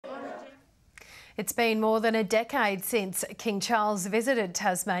It's been more than a decade since King Charles visited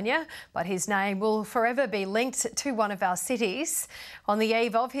Tasmania, but his name will forever be linked to one of our cities. On the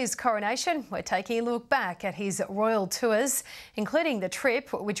eve of his coronation, we're taking a look back at his royal tours, including the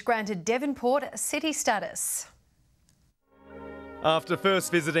trip which granted Devonport city status. After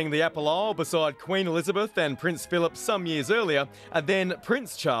first visiting the Apple Isle beside Queen Elizabeth and Prince Philip some years earlier, then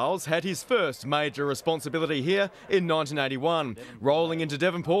Prince Charles had his first major responsibility here in 1981, rolling into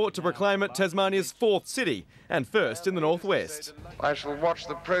Devonport to proclaim it Tasmania's fourth city and first in the northwest. I shall watch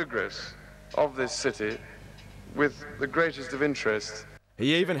the progress of this city with the greatest of interest.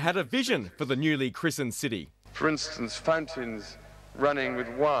 He even had a vision for the newly christened city. For instance, fountains running with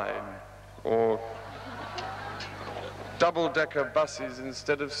wine, or double-decker buses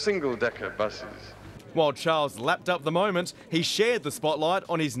instead of single-decker buses. While Charles lapped up the moment, he shared the spotlight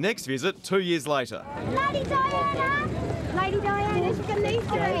on his next visit 2 years later. Lady Dianna! Lady Dianna, she's got these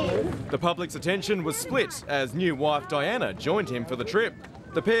for me. The public's attention was split as new wife Dianna joined him for the trip.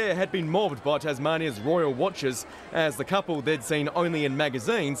 The pair had been mobbed by Tasmania's royal watchers as the couple they'd seen only in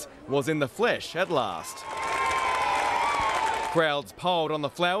magazines was in the flesh at last. Crowds piled on the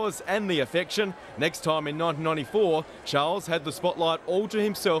flowers and the affection. Next time in 1994, Charles had the spotlight all to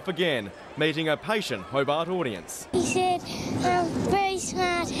himself again, meeting a patient Hobart audience. He said, very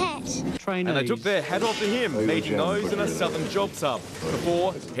smart hat. And they took their hat off to him, meeting those in a southern jobs hub.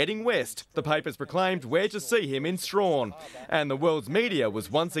 Before heading west, the papers proclaimed where to see him in Strawn. And the world's media was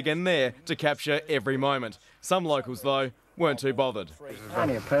once again there to capture every moment. Some locals, though, weren't too bothered. He's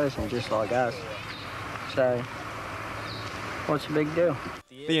only a person just like us, so what's the big deal?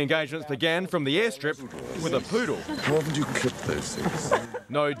 The engagements began from the airstrip with a poodle. How often do you clip those things?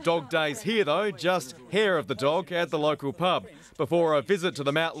 No dog days here though, just hair of the dog at the local pub, before a visit to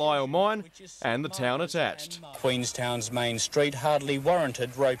the Mount Lyell mine and the town attached. Queenstown's main street hardly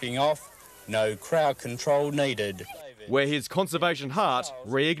warranted roping off, no crowd control needed. Where his conservation heart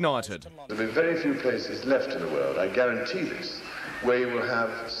reignited. There will be very few places left in the world, I guarantee this, where you will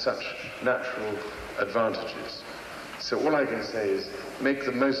have such natural advantages. So all I can say is make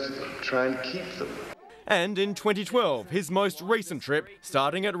the most of them, try and keep them. And in 2012, his most recent trip,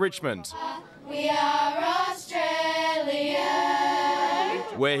 starting at Richmond. We are Australia.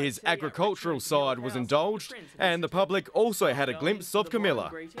 Where his agricultural side was indulged, and the public also had a glimpse of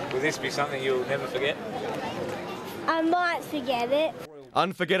Camilla. Will this be something you'll never forget? I might forget it.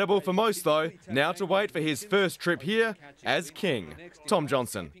 Unforgettable for most though, now to wait for his first trip here as King. Tom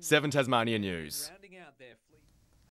Johnson, 7 Tasmania News.